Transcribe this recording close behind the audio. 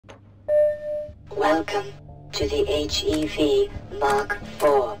Welcome to the HEV Mark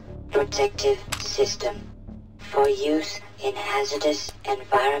IV protective system for use in hazardous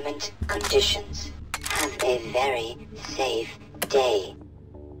environment conditions. Have a very safe day.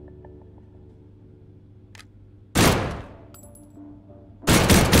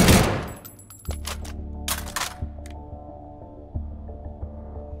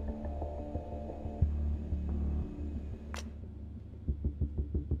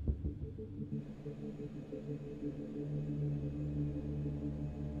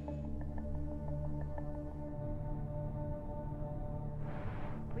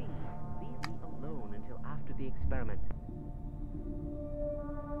 Experiment.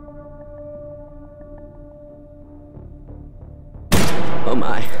 Oh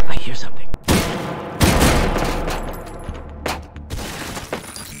my, I hear something.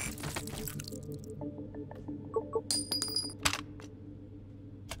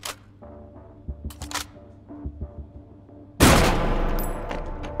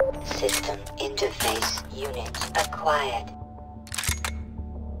 System interface unit acquired.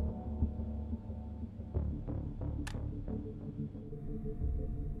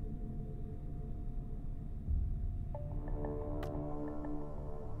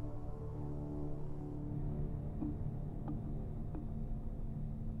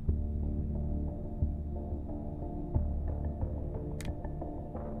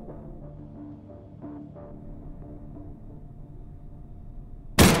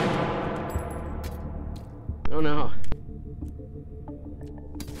 Oh no.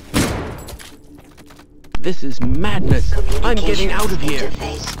 This is madness. I'm getting out of here.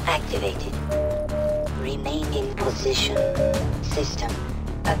 Interface activated. Remain in position. System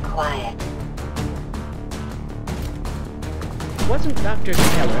acquired. Wasn't Dr.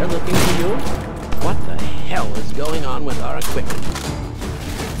 Keller looking for you? What the hell is going on with our equipment?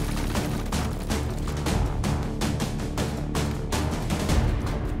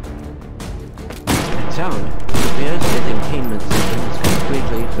 Sound. Repairs to the containment system is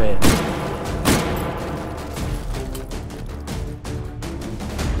completely failed.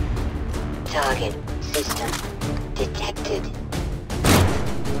 Target system detected.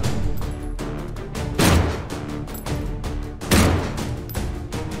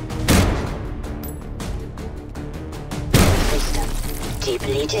 System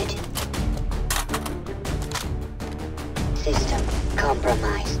depleted. System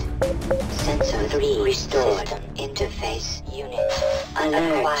compromised. Sensor 3 restored. System interface unit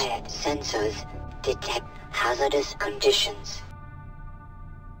acquired. Sensors detect hazardous conditions.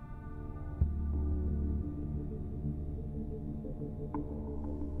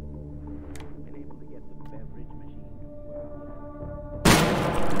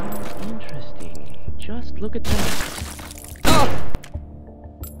 Interesting. Just look at that. Oh!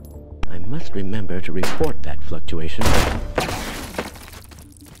 I must remember to report that fluctuation.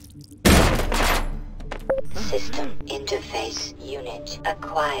 System interface unit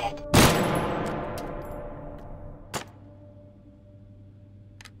acquired.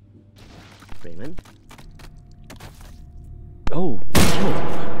 Raymond? Oh,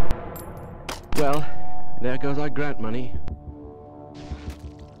 no. Well, there goes our grant money.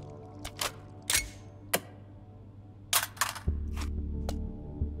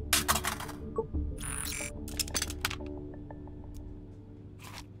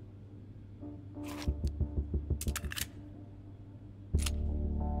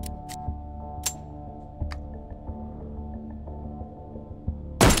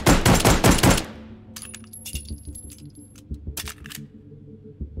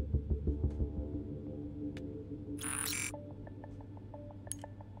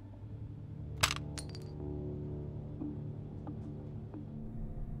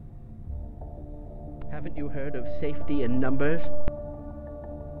 Haven't you heard of safety in numbers?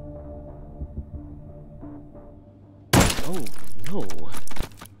 Oh, no.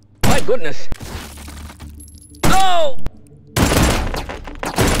 My goodness! Oh!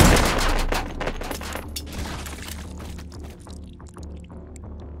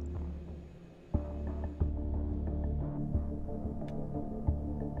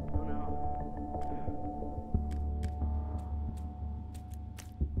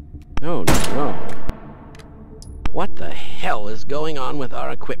 Oh no. What the hell is going on with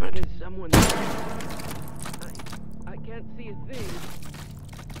our equipment? Is someone there? I can't see a thing.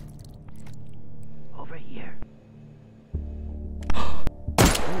 Over here. Oh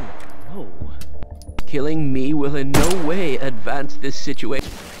no. Killing me will in no way advance this situation.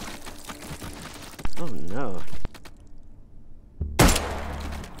 Oh no.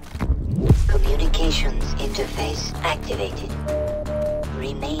 Communications interface activated.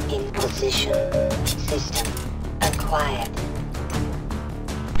 Remain in position. position. System acquired.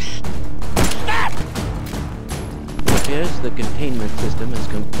 Stop! It appears the containment system has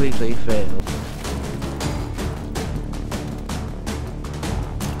completely failed.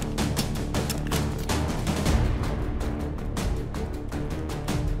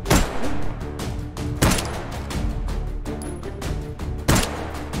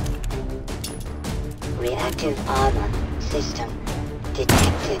 Reactive armor system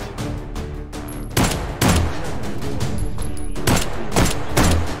detected.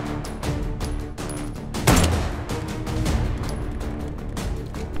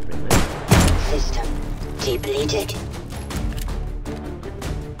 System depleted.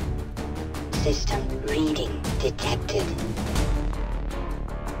 System reading detected.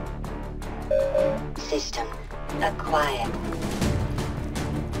 System acquired.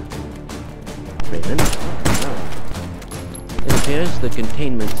 Raven? No. It appears the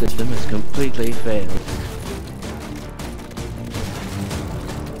containment system has completely failed.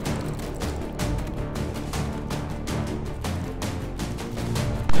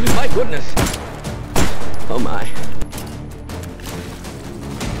 My goodness! Oh my.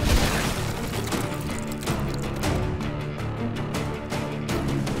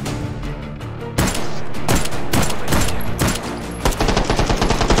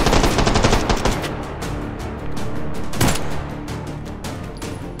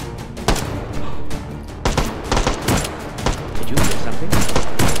 Did you hear something?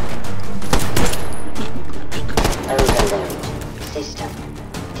 Overload system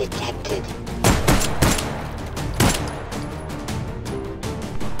detected.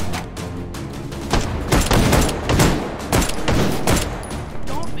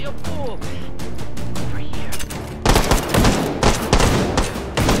 Don't be a fool! Over here.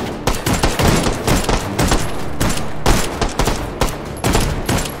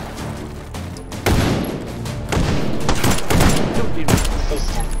 Don't be...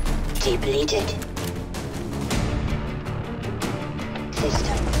 System depleted.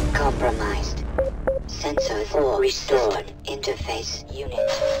 System compromised. Sensors restored. Interface unit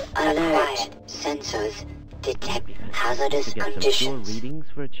acquired. Sensors detect hazardous To get some pure conditions. readings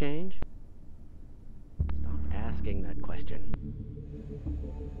for a change? Stop asking that question.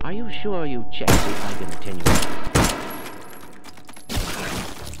 Are you sure you checked the Eigen attenuator?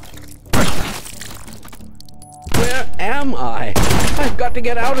 Where am I? I've got to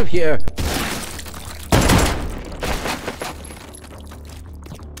get out of here!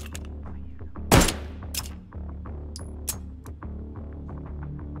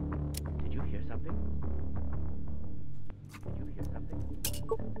 Did you hear something? Did you hear something?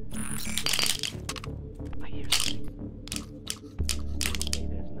 I hear something. They say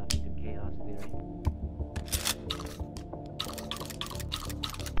there's nothing to chaos theory.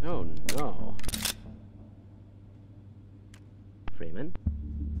 Oh no. Freeman?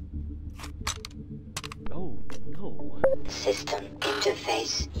 Oh no. System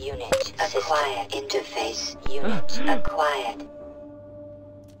interface unit acquired. Interface unit acquired.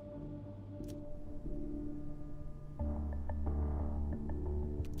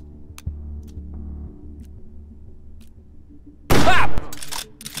 Ah!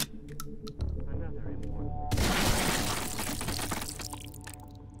 Another important.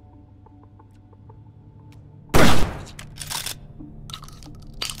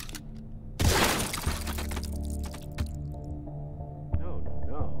 Oh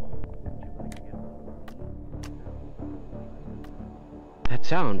no. Would you like to get... That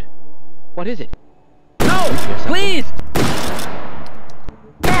sound. What is it? No! Please!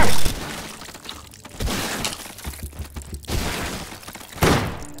 Ah!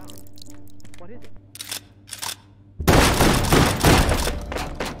 What is it?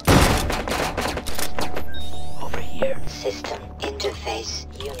 Over here. System interface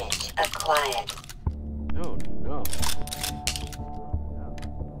unit acquired. Oh no.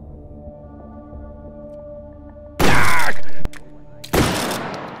 Ah!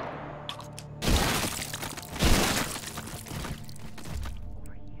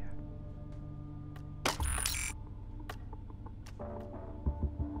 Over here.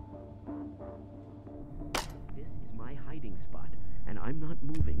 This is my hiding spot, and I'm not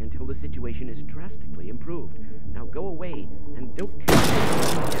moving until the situation is drastically improved. Now go away, and don't tell me.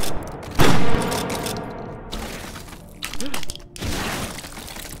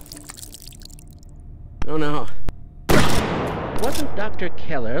 Oh no. Wasn't Dr.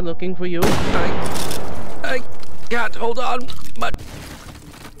 Keller looking for you? I can't hold on, but...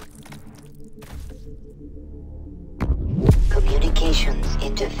 Communications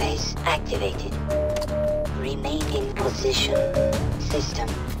interface activated. Remain in position. System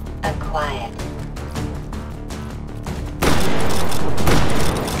acquired.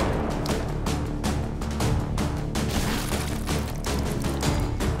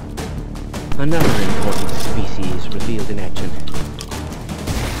 Another important species revealed in action.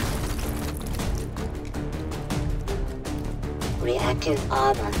 Reactive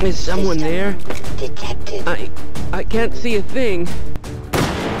armor. Is someone system there? detected. I can't see a thing.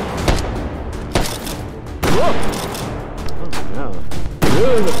 Whoa! Oh no.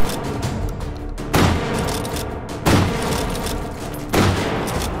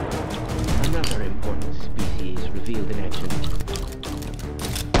 Another important species revealed in action.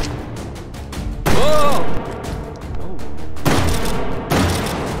 Whoa! Oh.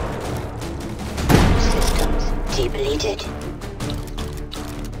 Systems depleted.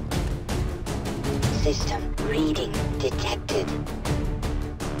 System reading detected.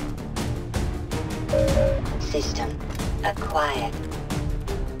 System acquired.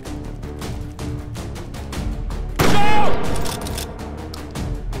 No!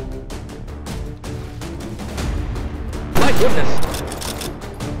 My goodness!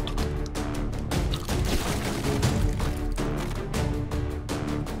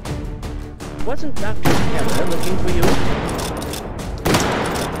 Wasn't Dr. Keller looking for you?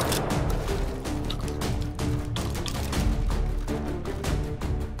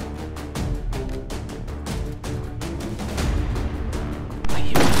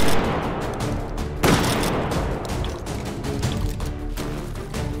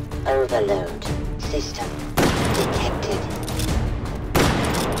 Overload. System detected.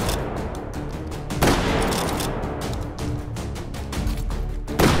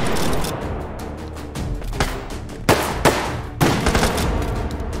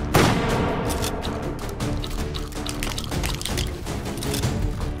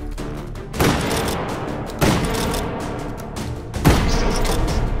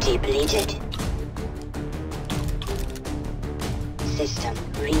 Systems depleted. System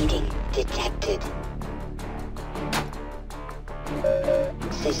reading detected.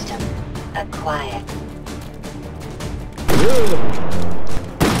 System acquired.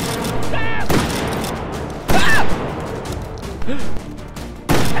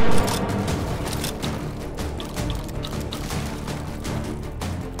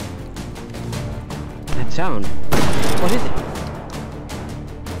 That sound. What is it?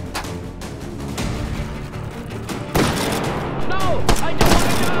 No! I don't want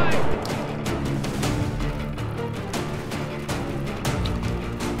to die!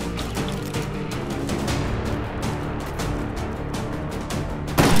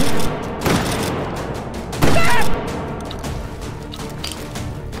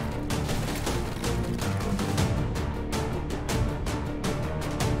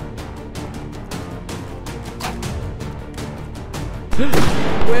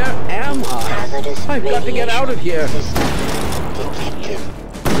 Where am I? Hazardous I've got to get out of here. System detected.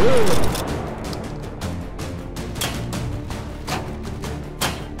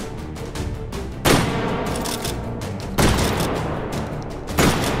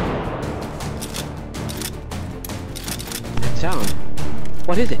 That sound.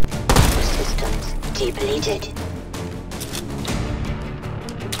 What is it? Systems depleted.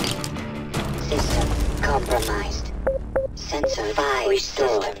 System compromised. Sensor 5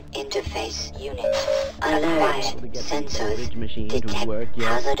 restored. System interface unit. Alert. The Sensors bridge machine to detect work yet?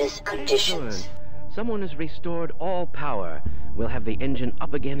 hazardous conditions. Excellent. Someone has restored all power. We'll have the engine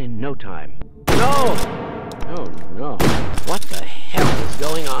up again in no time. No! Oh no. What the hell is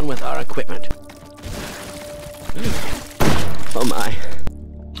going on with our equipment? Oh my.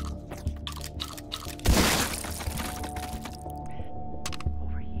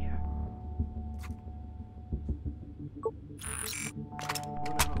 Over here.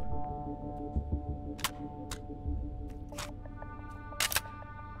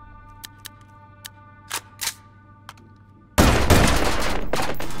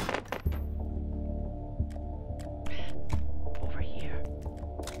 Over here.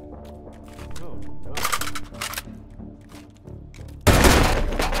 Oh no.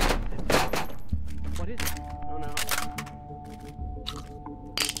 What is it? Oh no.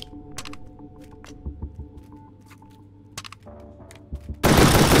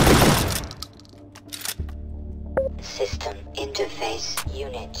 System interface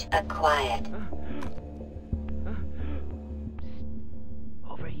unit acquired.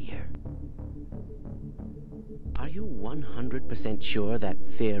 Over here. Are you 100% sure that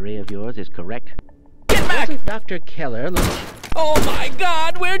theory of yours is correct? Get back! Wasn't Dr. Keller Oh my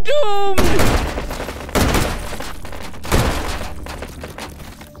God, we're doomed!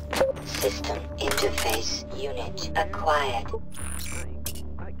 System interface unit acquired.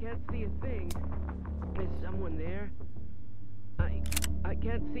 I can't see a thing. Is someone there? I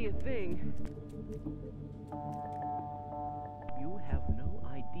can't see a thing. You have no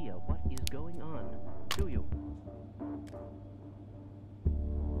idea what is going on, do you?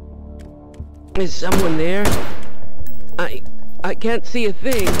 Is someone there? I can't see a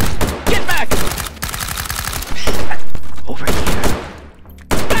thing. Get back! Over here.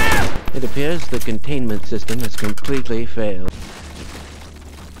 It appears the containment system has completely failed.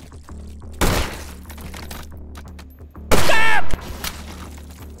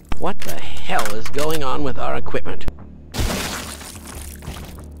 What the hell is going on with our equipment?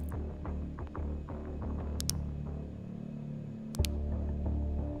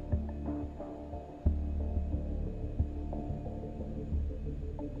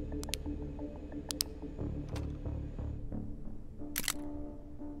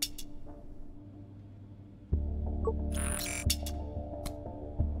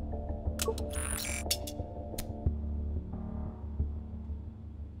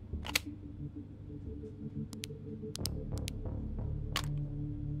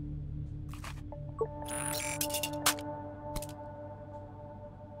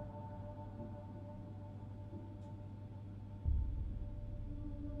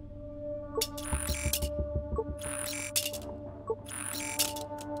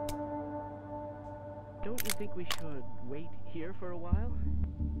 Don't you think we should wait here for a while?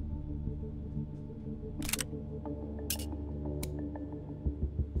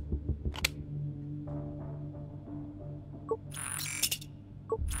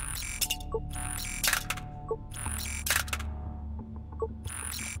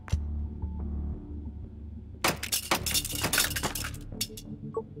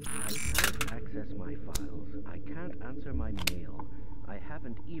 I can't access my files. I can't answer my mail. I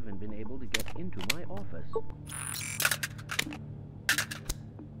haven't even been able to get into my office.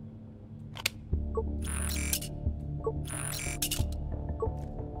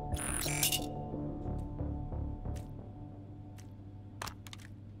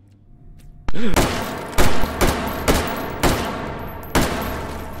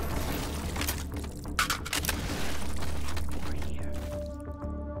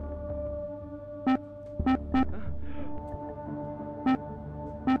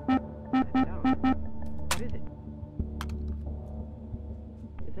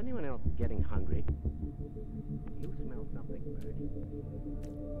 Getting hungry. You smell something burning.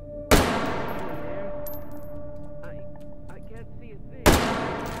 There? I can't see a thing.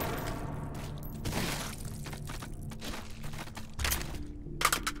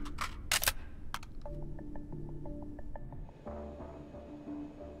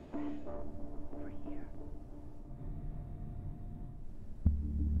 Over here.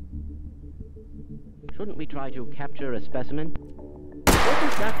 Shouldn't we try to capture a specimen?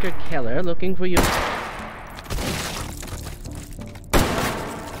 Wasn't Dr. Keller looking for you?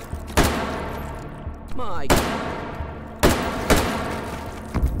 My...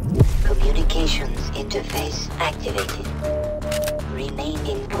 Communications interface activated. Remain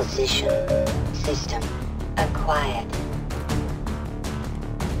in position. System acquired.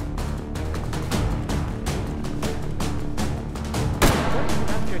 Wasn't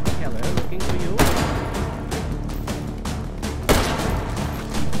Dr. Keller looking for you?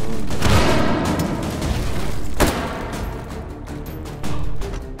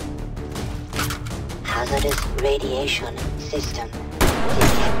 Hazardous radiation system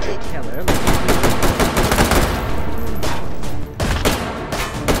detected. Keller looking for you?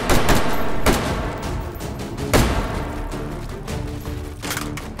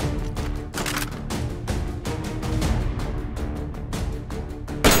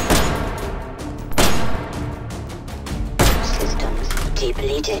 Systems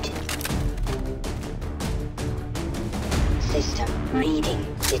depleted. System reading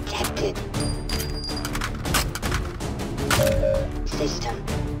detected. System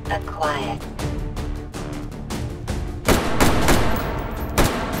acquired.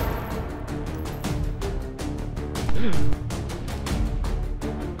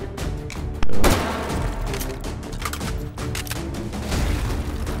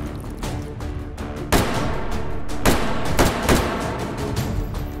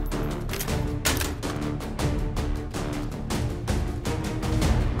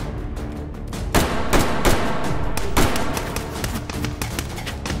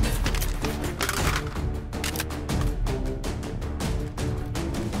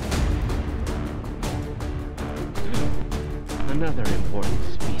 Another important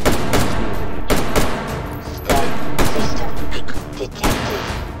species of the energy. Stealth system detected.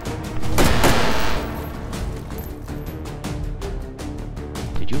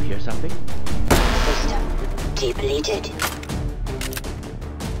 Did you hear something? System depleted.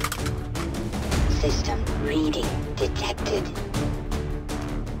 System reading detected.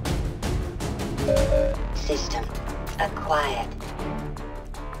 System acquired.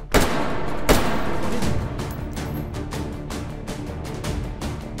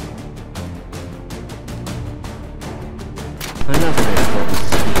 Another important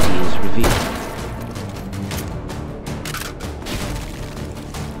species revealed.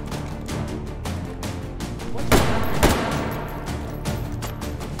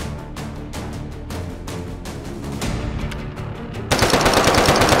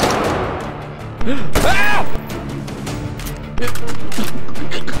 Ah!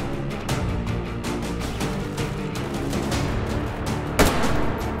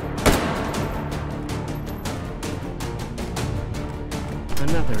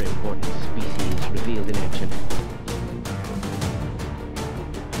 Another important species revealed in action.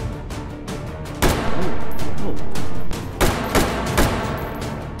 Oh.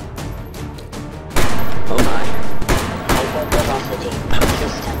 Oh my. Hypervelocity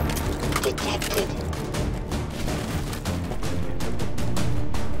system detected.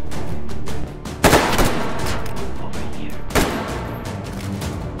 Over here.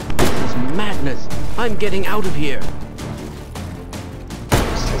 This is madness. I'm getting out of here.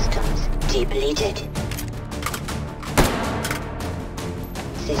 Systems depleted.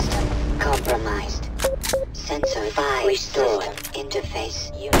 System compromised. Sensor 5 restored.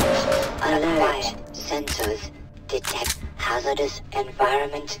 Interface unit acquired. Sensors detect hazardous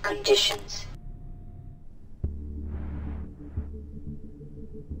environment conditions.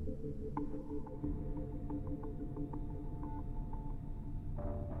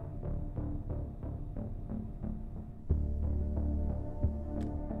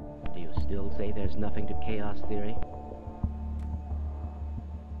 Do you still say there's nothing to chaos theory?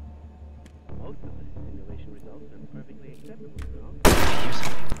 Most of the simulation results are perfectly acceptable, no? Here's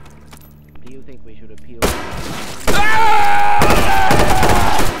something. Do you think we should appeal?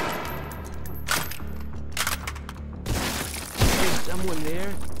 Is someone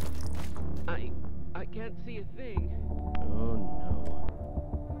there? I can't see a thing. Oh no.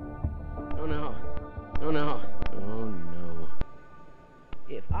 Oh no. Oh no. Oh no.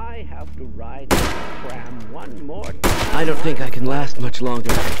 If I have to ride this tram one more time... I don't think I can last much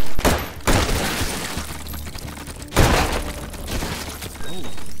longer. Oh,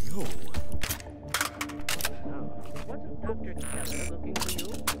 no. Oh, wasn't Dr. Keller looking for you?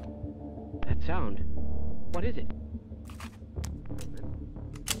 That sound. What is it?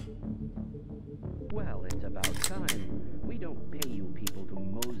 Well, it's about time. We don't pay you people to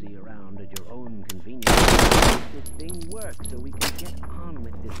mosey around at your own convenience. Make this thing work so we can get on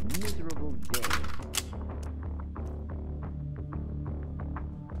with this miserable day.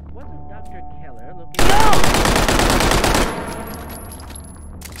 Wasn't Dr. Keller looking... No!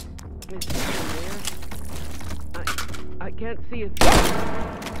 Is someone there? I can't see a thing.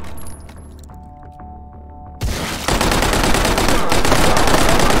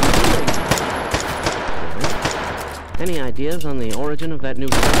 Any ideas on the origin of that new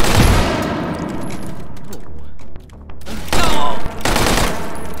sound? Oh.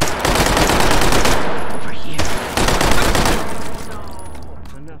 Over here. No.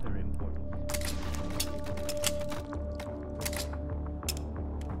 Another important.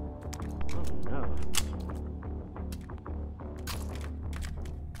 Oh no.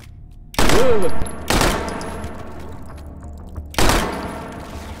 Ugh.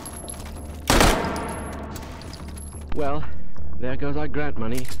 Well, there goes our grant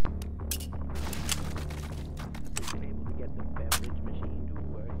money. Have we been able to get the beverage machine to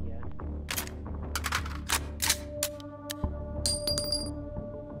work yet?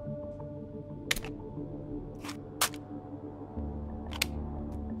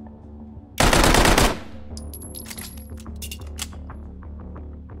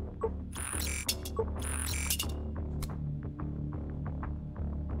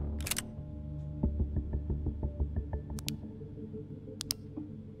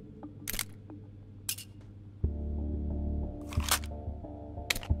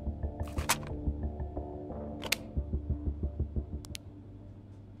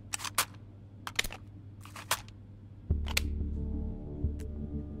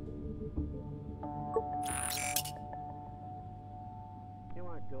 You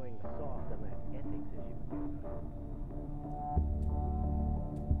aren't going soft on that ethics issue.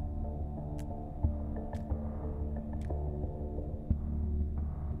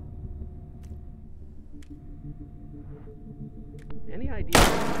 Any idea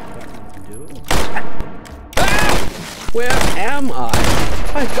what to do? Ah! Where am I?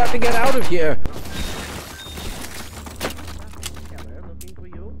 I've got to get out of here! Keller looking for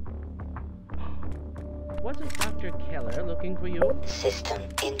you? Wasn't Dr. Keller looking for you? System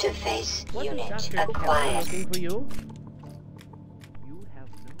interface Wasn't unit Dr. Keller acquired. looking for you? You have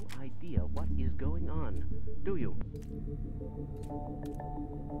no idea what is going on, do you?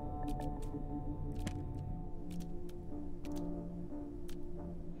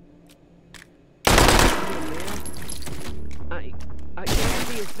 I can't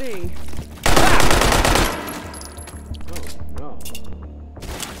see a thing. Oh no.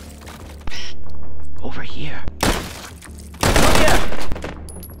 Over here.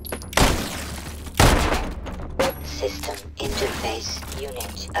 System interface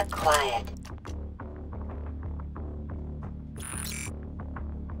unit acquired.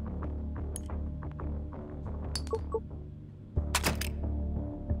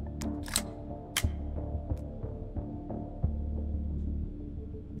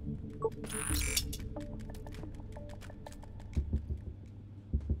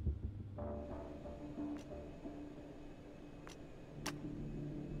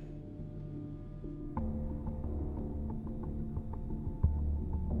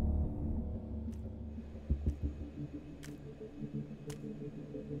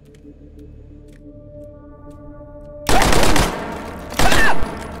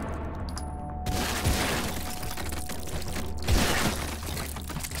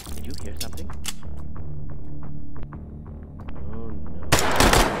 Did you hear something? Oh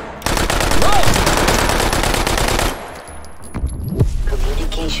no.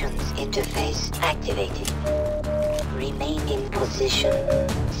 Communications interface activated. Remain in position.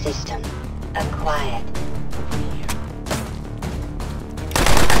 System acquired.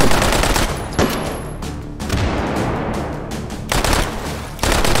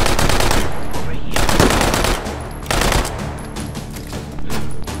 Over here.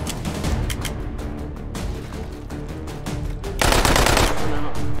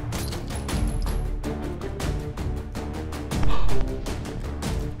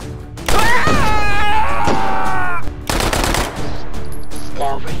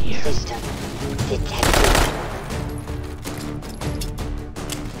 Stealth Over here. system detected.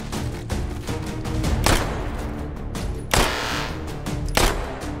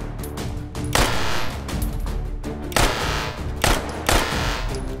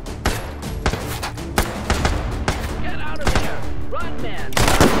 Get out of here! Run, man!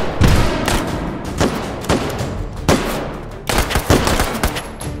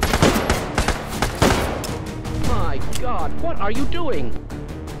 My God, what are you doing?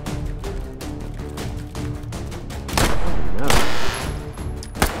 Oh no.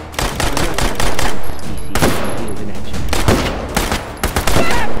 Species revealed in action.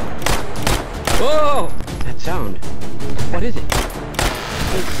 Whoa! That sound. What is it?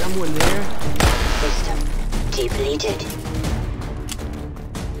 Is someone there? System depleted.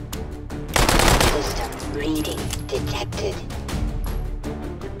 System reading detected.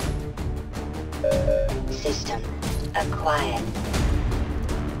 System acquired.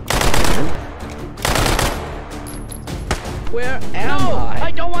 Where am I?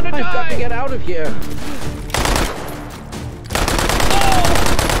 I don't want to die! I've got to get out of here.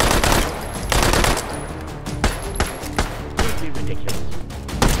 This is ridiculous.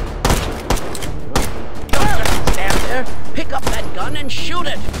 Don't just stand there. Pick up that gun and shoot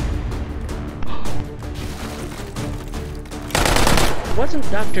it. Wasn't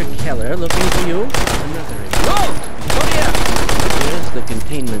Dr. Keller looking for you? Another. Whoa! Come here! Yes, the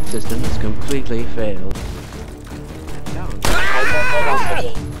containment system has completely failed.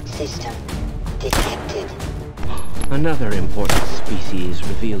 Hypervelocity system detected. Another important species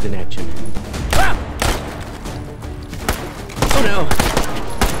revealed in action. Ah! Oh no!